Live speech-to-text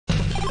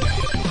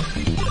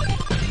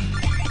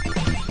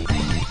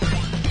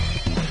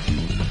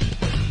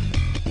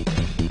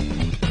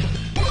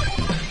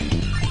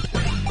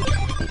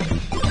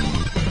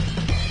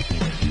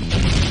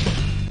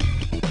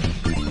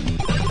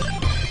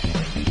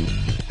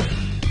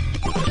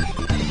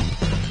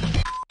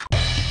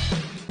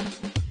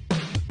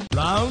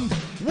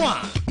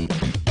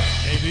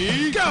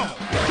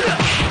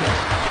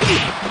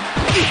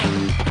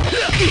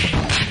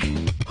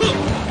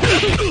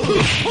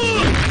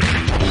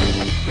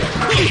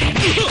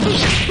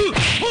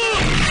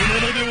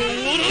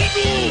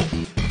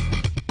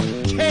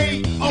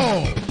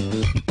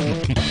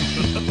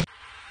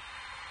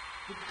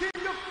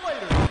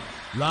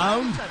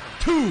Round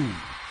 2.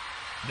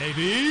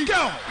 Ready, go!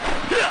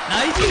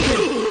 大人剣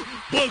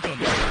バカな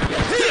楽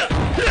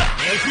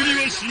に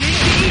はしないぞ。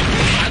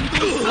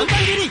3番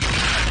蹴り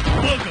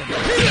バカな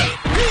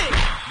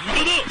無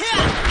駄だ。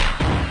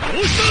ど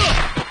うした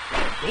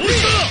どうし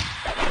た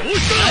どう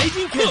した大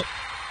人剣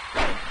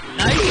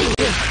大人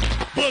剣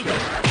バカ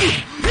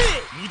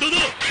無駄だ。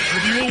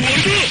旅は終わ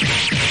りだ。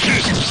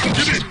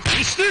手で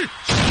そして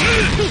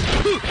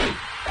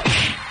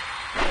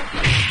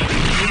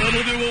このま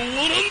までは終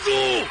わらんぞ。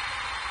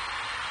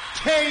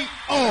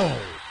 KO!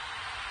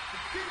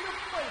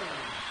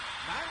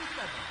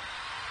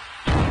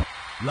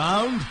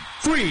 Round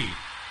 3.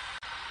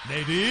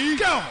 Ready,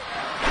 go!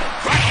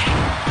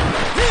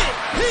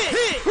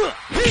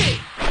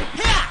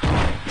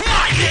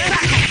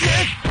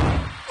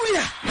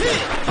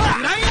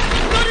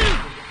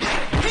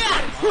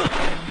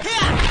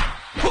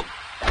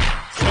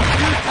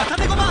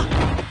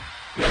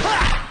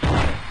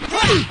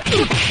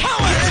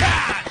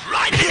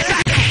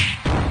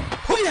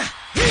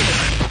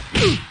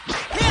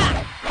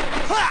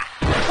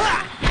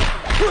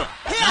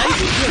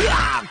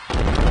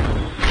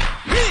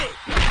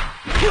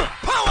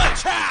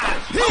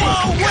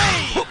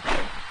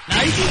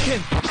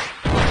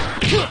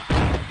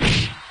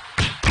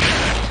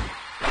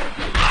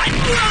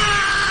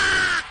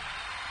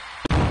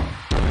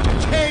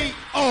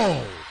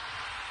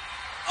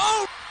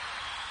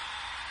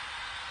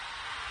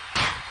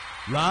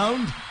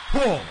 Round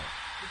 4.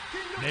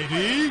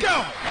 Ready,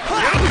 go!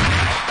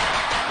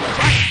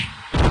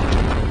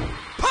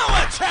 Power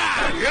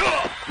attack!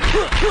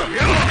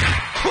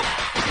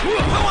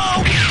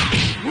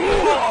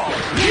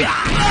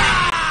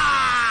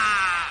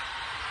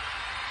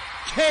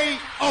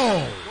 KO!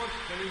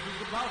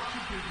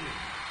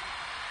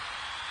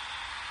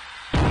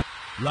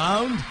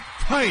 Round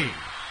 5.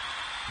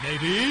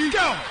 Ready,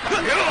 go!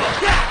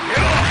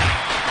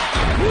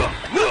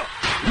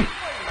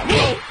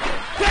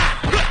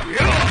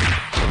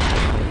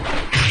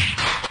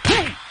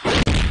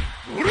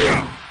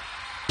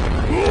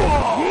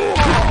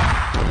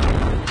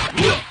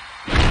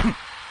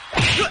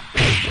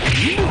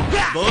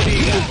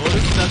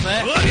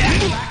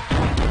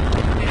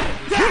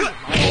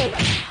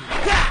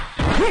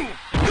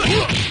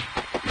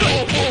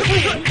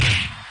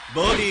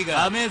 Body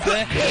が甘え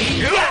ぜ。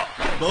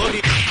Body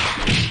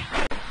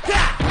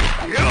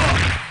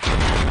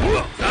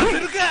させ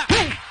るか。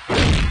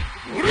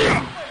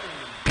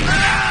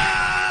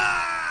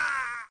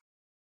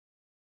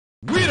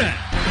Winner!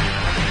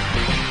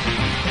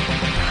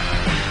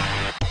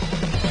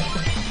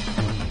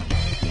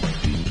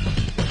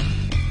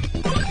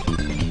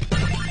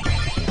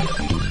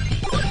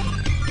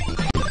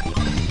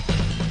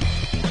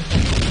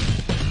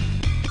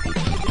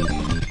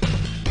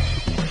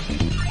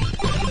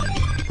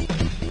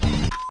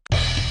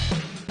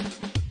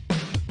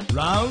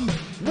 Round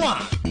 1.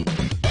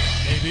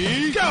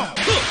 Ready, go!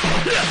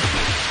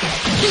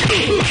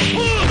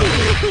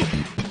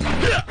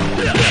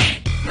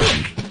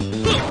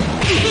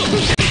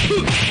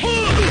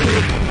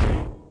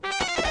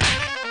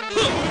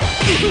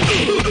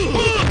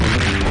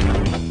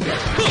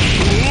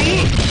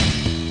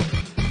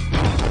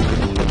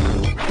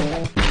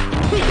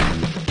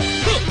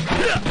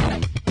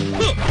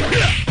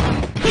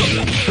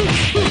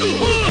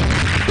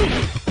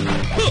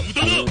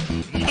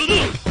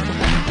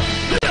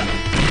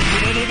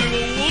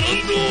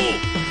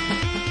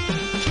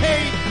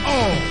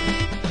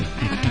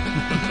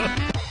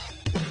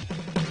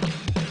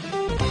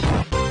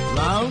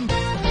 Round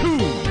 2.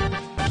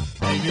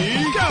 Ready,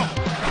 go!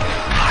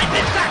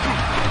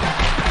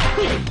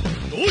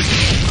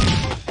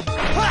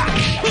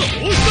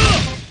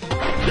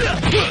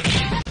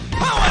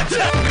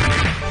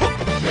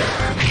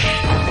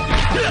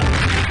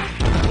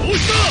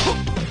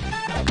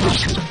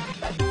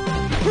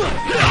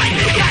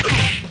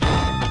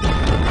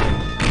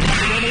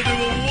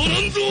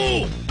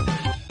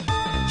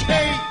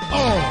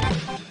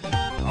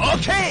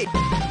 Okay!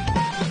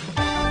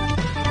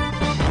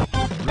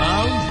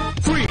 Round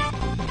 3.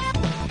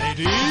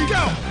 Ready,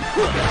 go!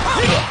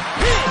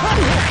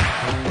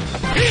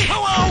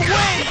 Power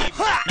wave!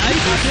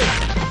 Nice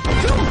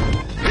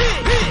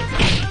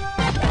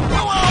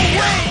Power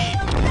wave!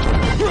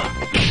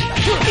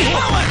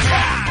 Power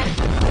attack!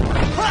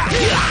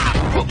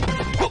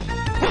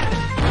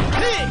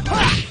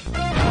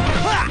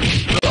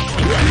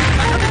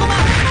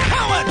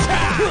 Power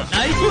attack!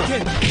 Nice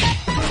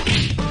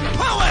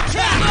Power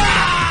attack!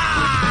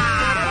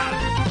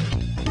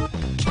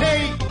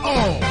 KO!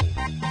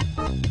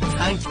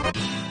 Thanks.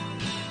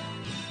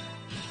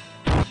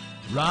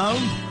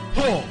 Round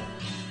 4.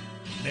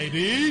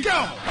 Ready, go!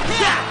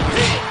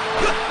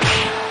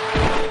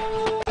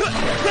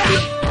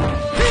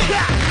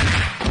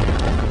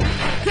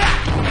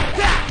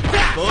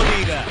 Body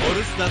がお留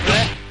守だぜ。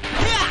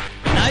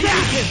内陣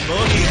剣ボ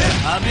ディ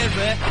が甘えぜ。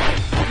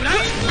フライン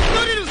グド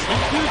リル速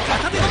球片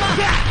手玉。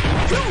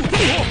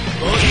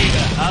ボディ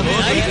が甘えぜ。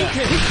内陣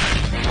剣。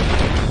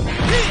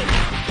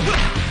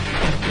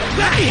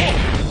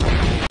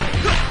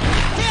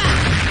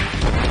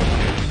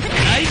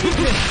内部拳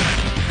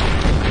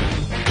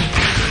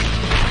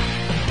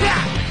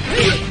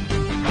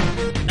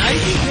内部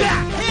拳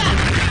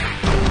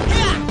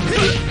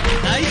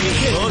内部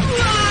拳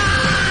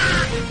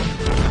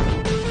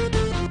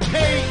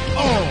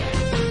KO!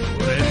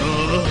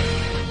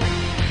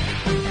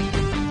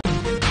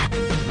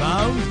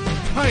 Round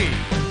 3.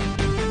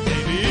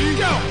 Ready,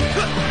 go!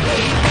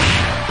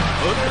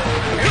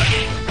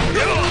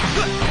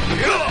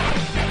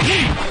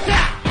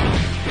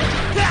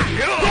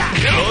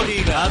 ボディ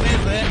が甘えぜ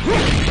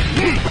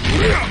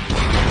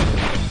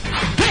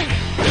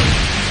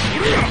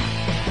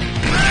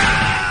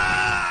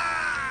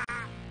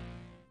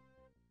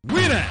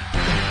Winner!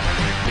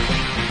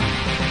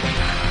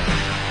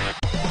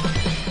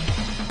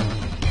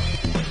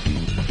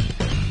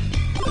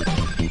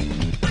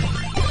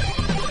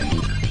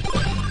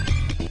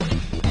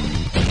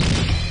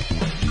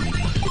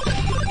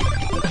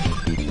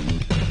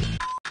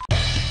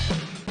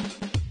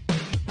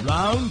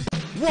 Round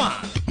 1.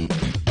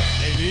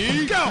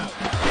 Ready, go!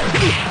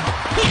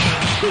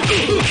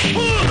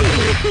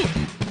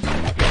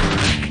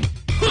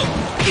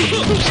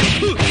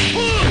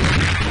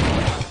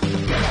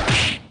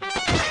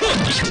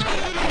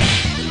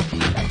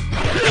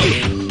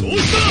 どう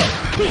した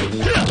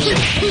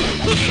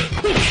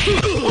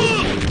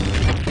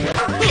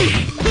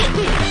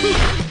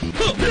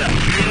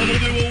今の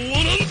では終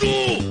わらんぞ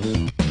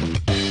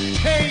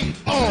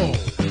KO!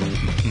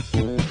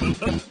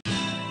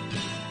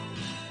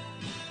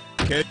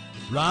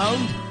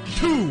 Round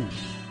 2.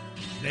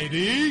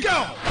 Ready, go! ボ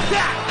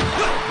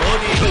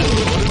ディが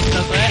ボルツ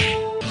だぜ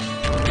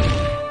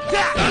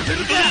当てる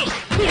ぞ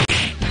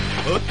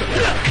おっと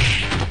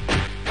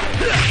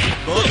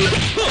ボディ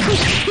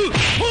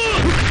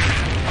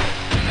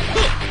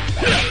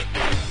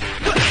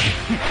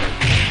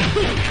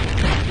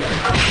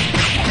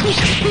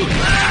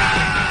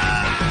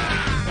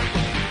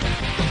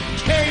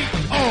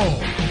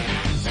KO!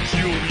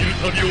 隙を見る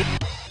たびを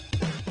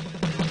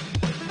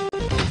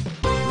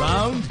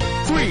Round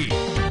 3.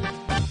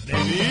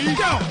 Ready,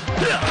 go!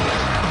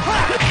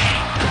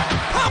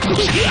 ど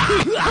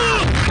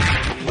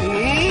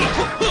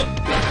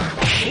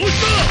う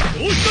した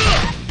どうした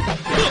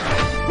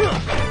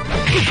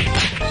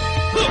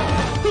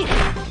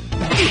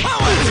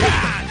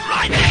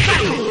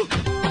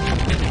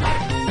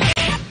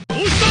どう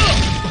した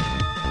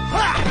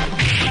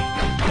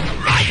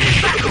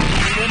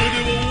今の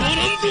では終わ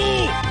らんぞ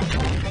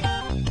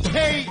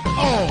KO!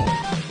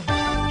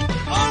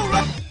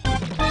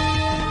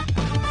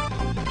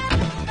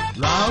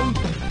 Round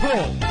 4.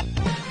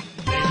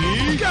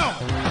 Ready, go!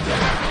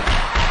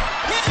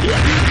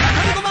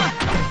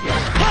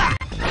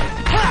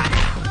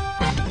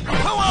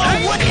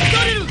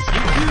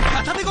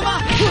 片手ごま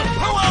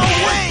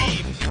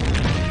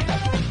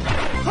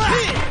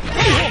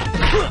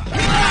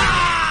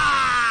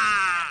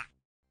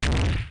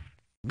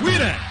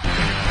Winner!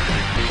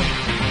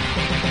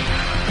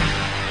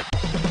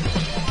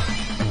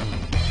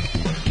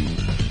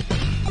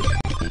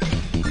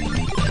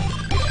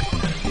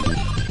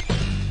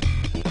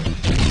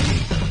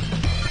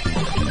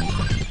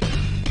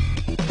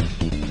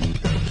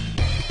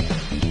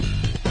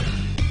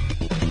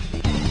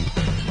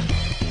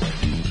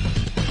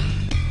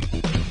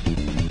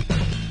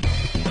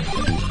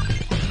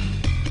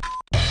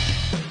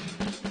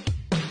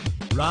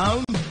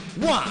 Round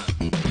 1.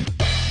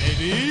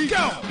 Ready, go!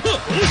 どう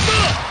した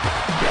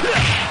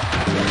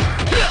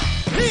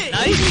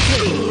内部拳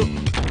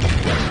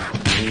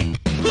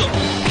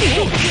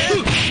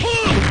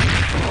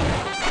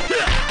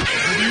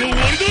終わ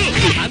りだ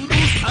反動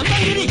3番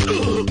蹴り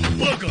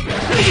バカどう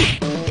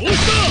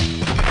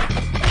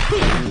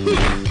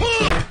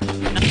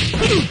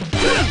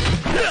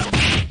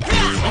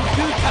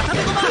片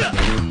手ごま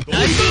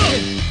内部拳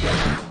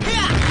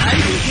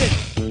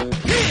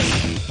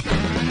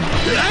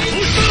内部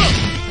拳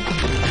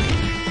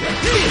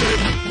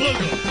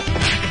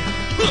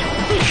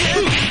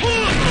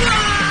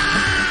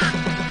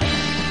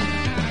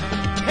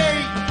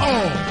KO!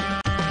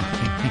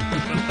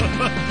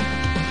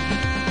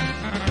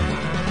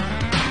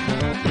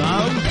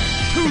 Round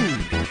 2.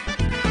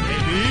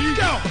 Ready,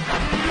 go!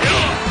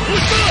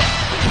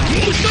 ど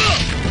うした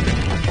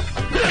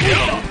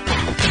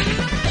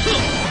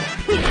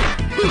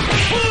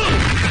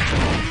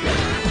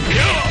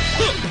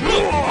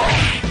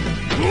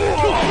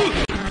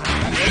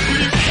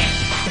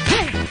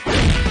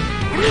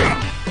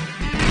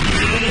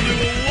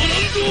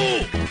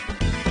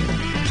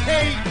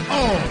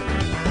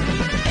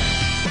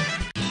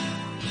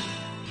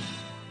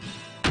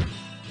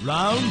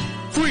Round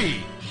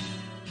 3.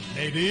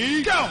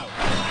 Ready, go!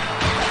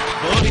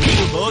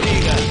 ボデ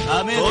ィが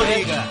雨ボ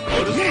ディが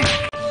ボルツボ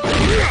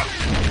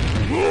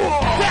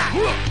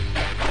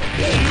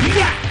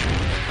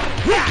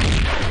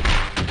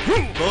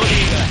ディ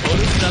がボル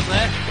ツだぜ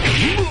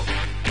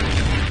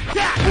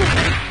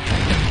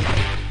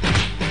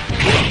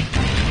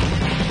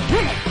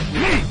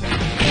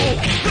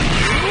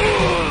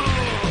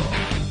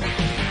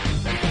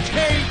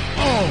KO!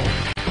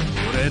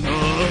 俺の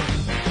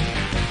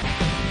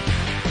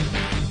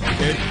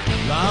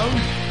Round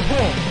 4.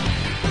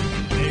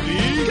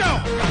 Ready, go!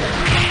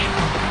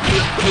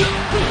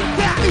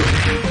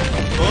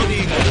 ボデ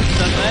ィが打っ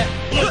たぜ。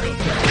ど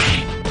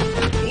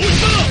う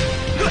した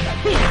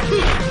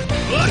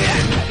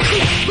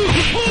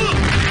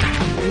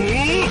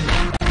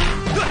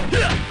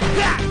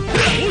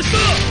どうした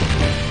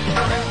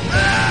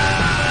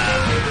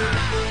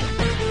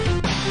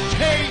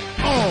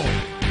KO!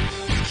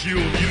 月を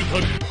見るた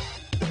び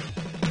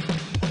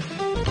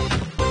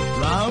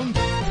Round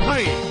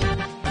 3.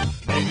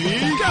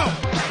 Ready, go!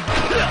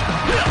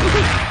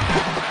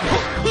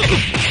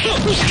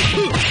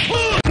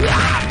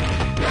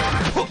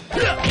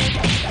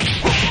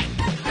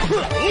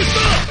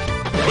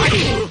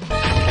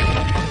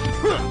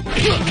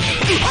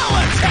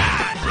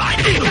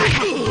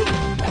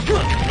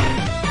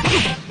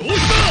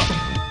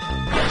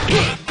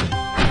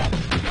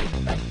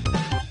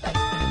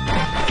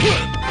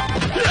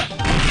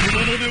 今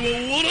のでは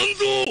終わらん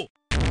ぞ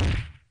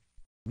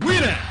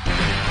Winner!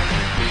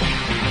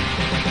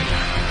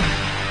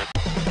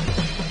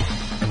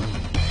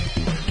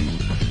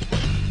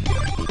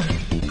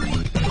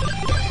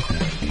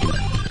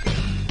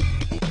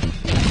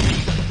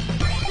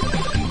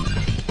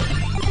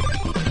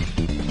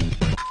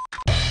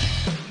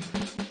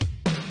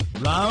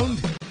 Round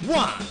 1.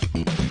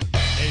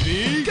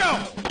 Ready, go!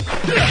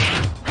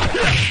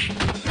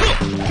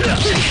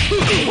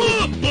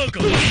 バカ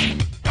バ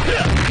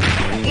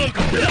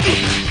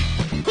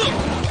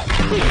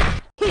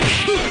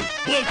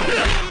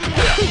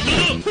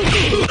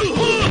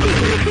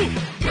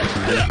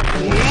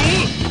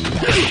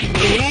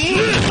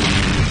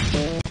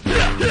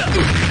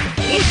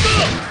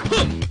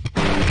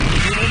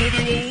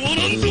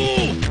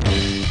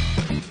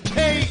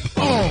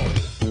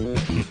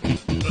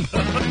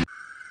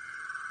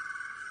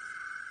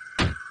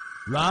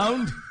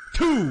Round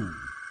 2.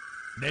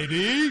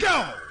 Ready, go!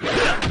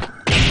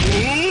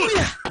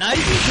 ナイ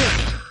ス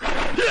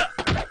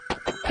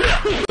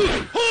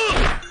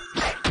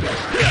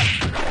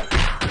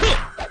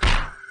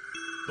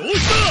どう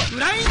したフ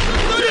ライング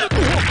ドリル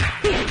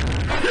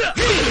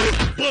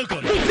バカ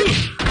な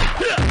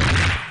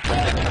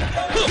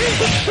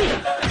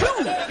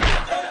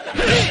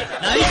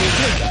ナイス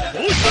ど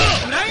うした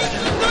フライング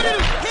ドリル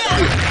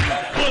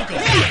バカ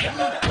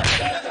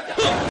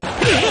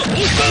ど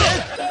うした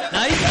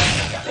ナイス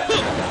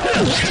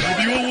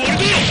旅は終わり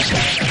だ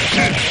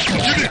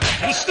指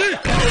押して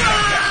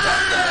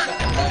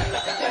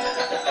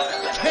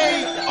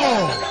KO!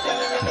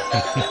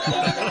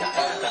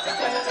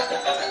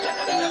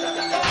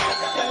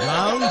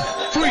 Round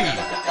 3.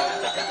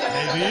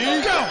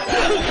 Ready, go!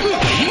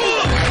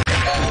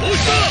 どう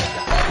した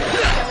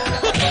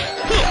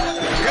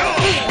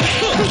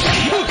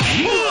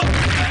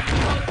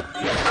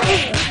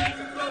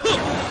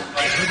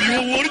旅は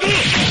終わりだ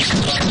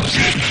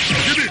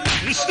指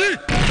押して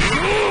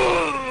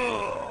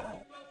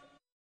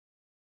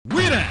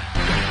Winner!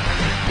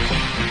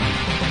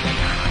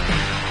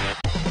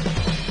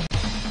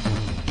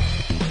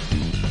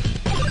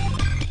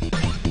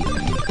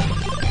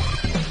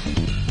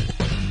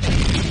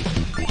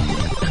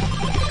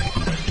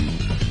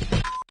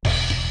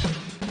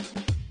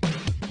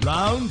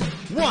 Round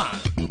 1.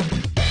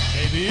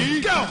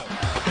 Ready, go!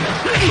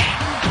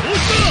 どう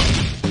した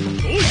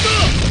どうした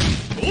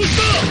どうし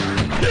た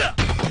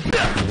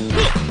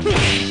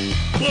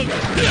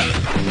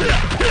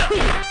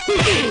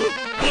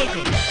バカ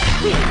バカ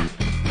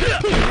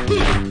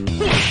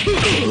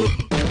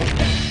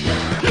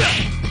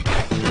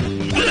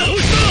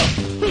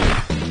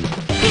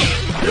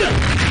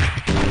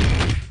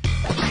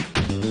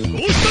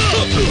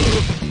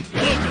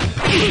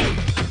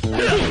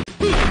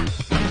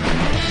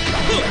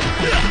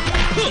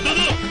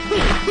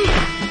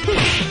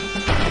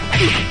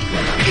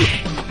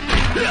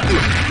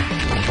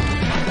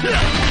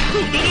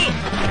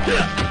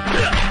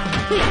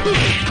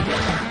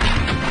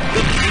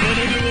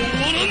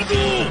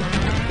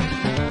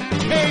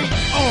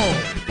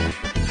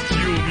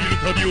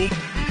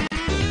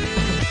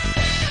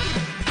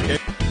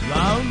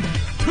Round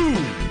 2.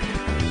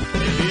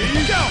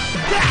 Ready, go!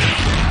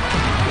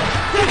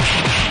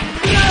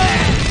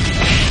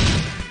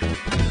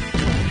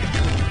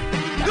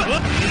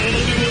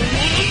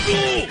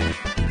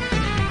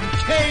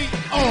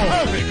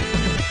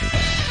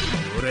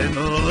 俺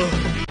の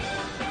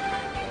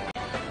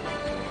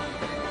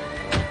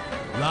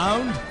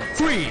Round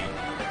 3.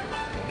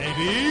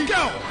 Ready, go!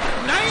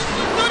 フライング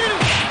ドリル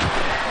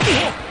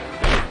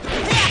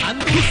ハン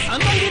ドル3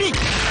枚蹴り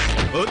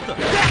おっと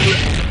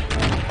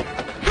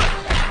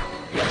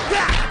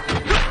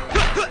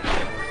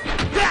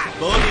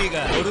ボディが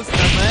オルスター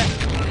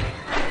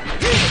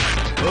ぜ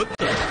おっと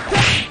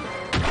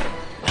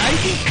ナイス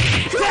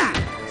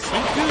真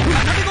空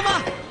片手駒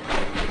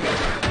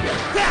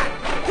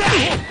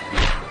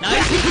ナイ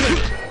ス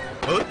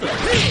おっと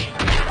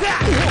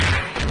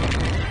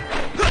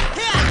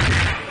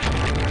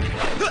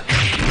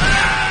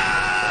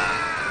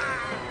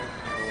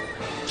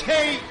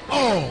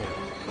KO!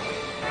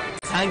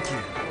 サンキュー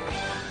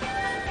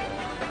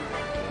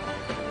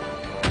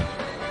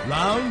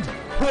Round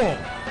 4.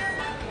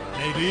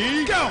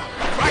 Ready, go!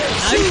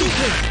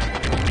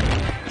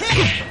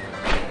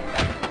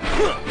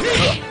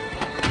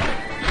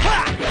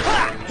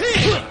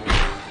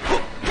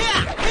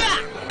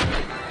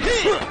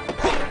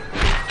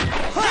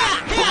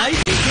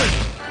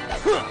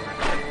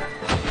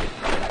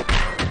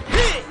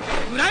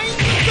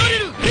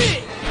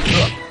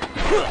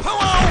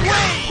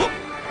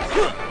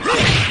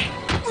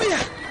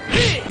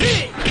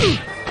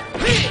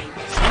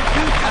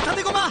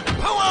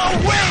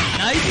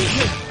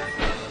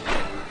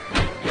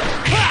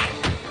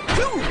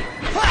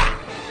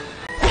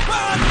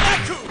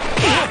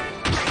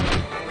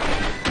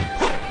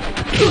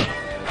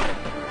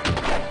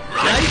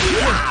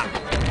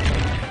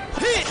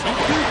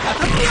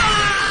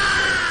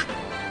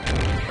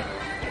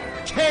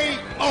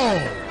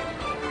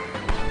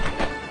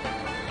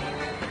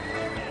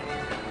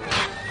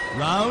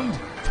 Round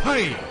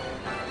 3.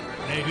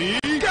 Ready,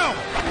 go!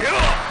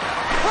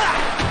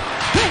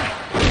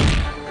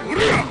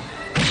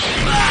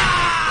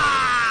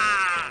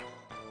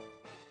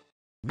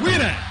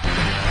 Winner!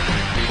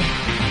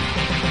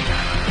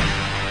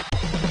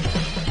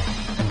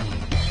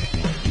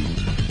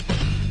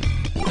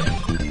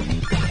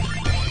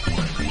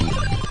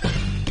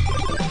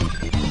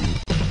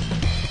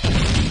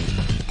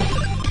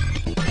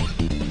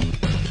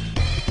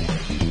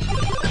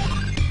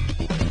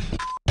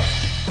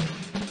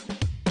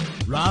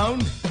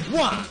 Round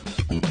 1.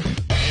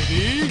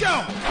 Ready,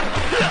 go!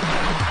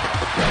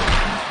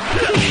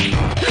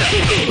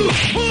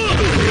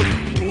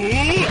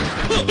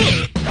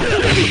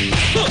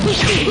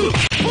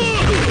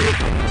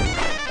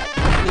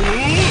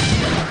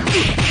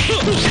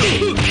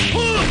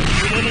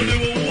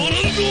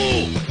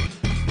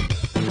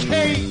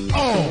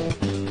 KO!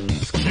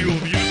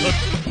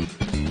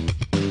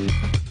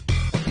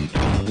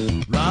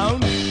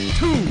 Round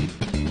 2.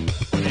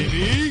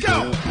 Ready, go!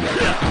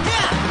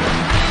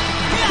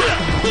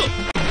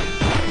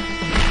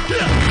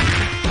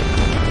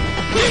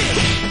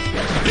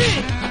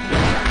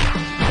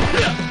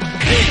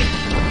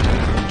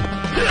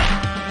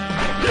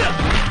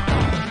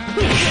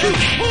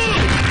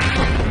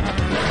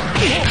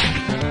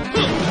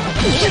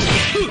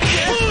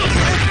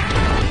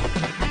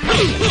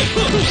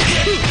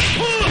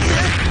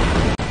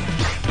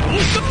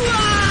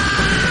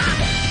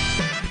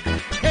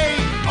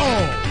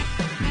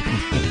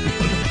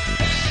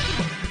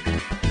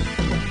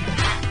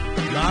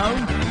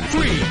 Round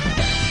 3.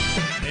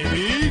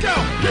 Ready, go!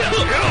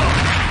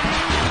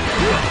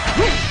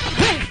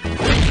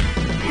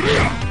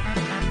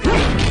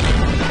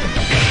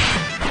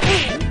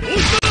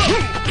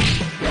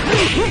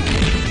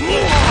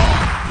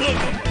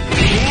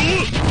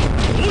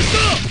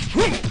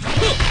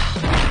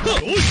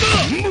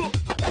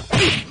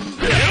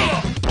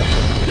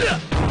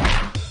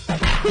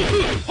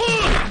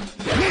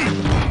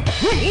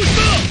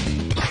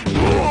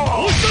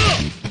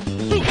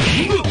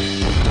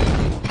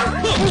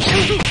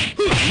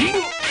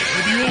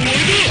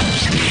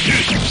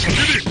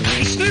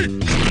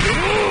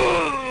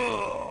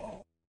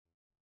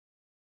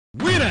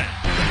 Winner!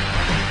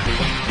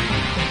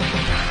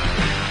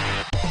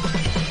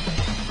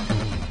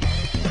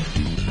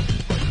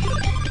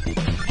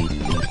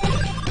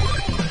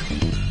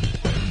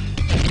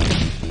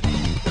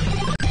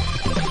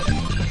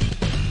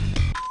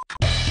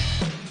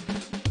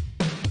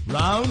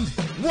 Round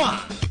 1.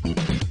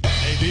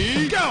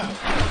 Ready, go!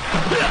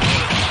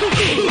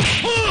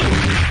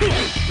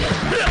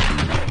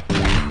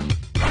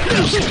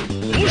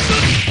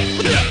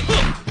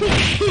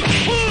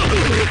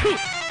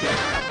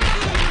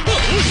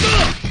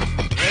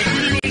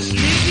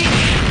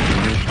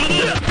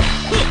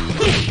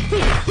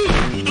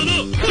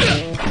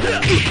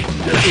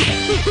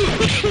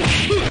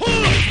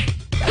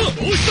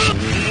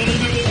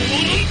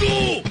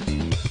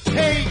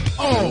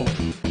 KO!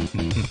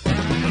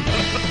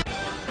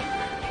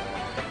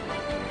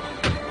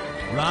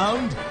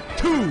 Round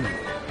 2.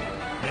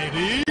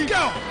 Ready,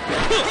 go!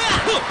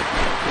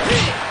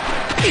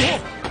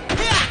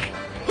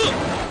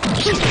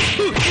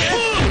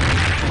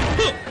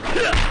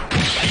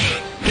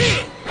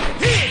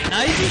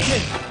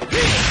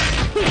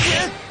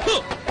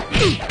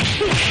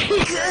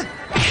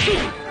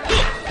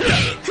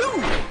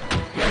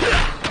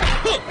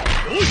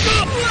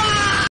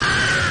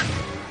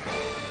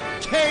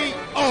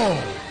 KO!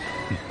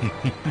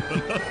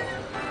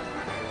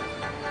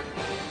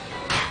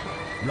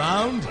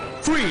 Round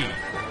 3.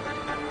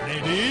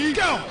 Ready,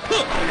 go!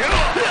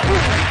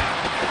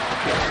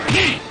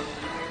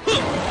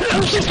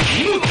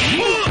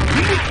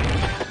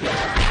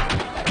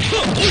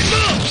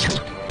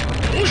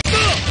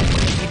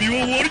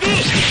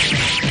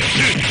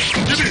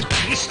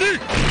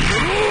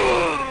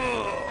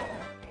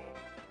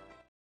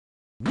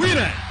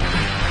 Winner!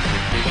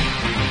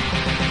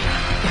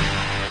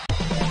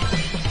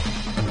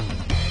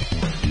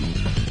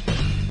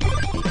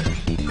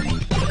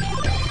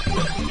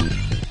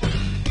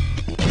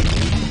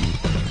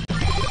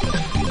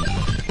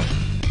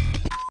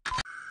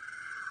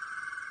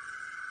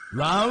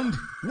 Round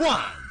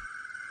 1.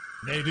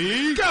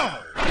 Ready, go!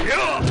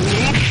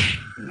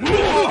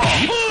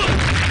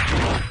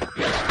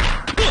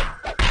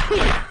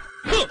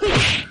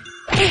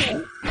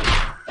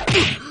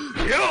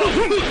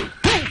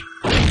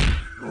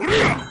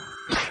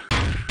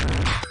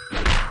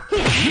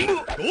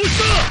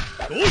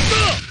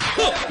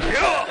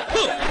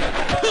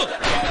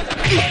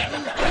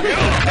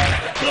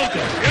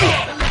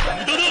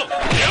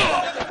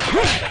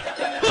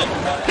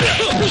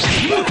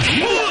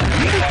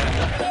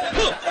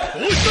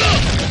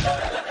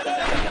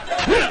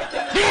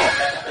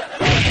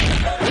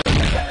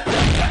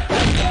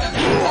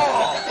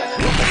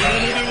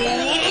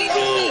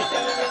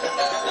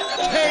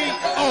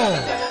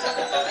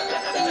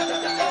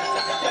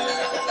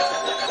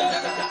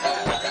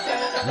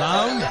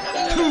 Round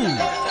 2.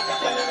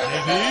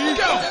 Ready,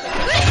 go!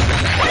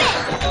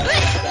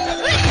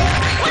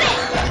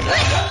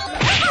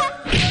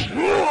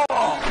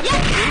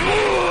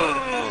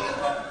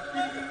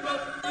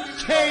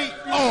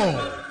 KO.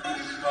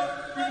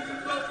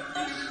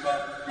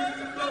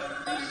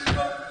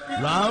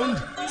 Round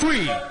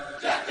 3.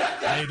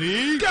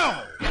 Ready,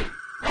 go!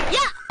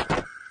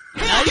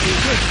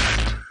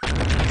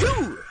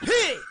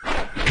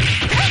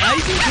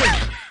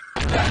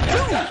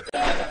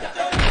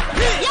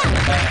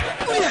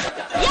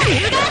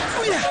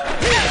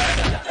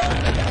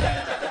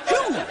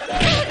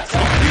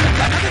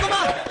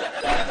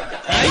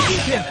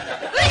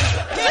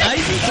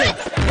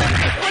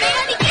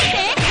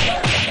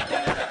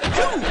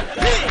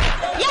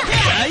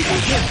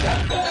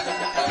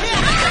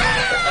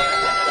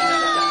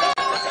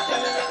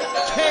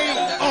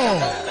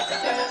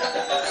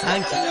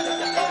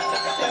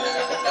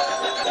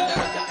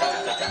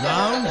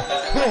 Round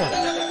 4.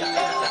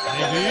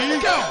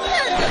 Ready, go!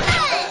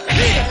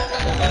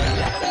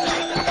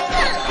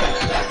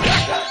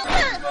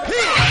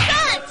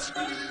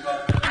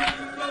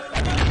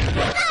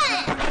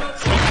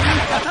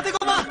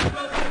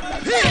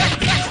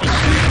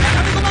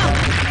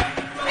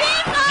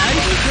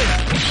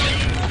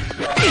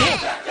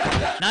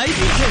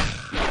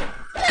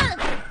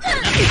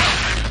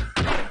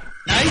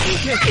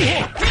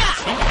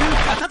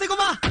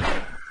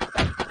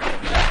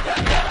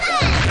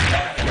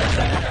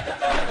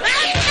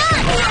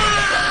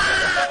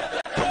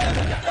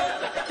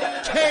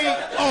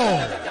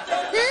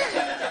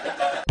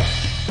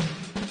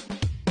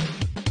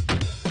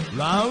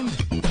 Round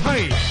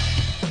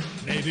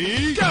 5.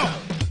 Ready, go!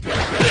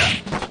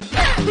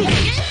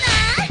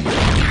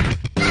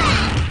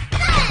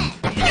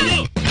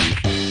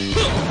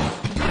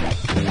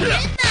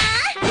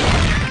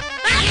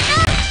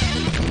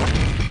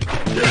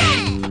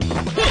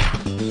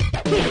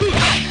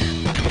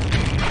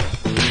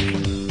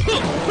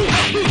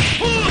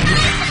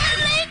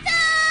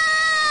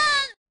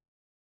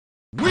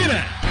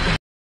 Winner!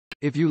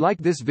 If you like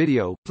this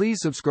video, please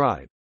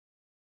subscribe.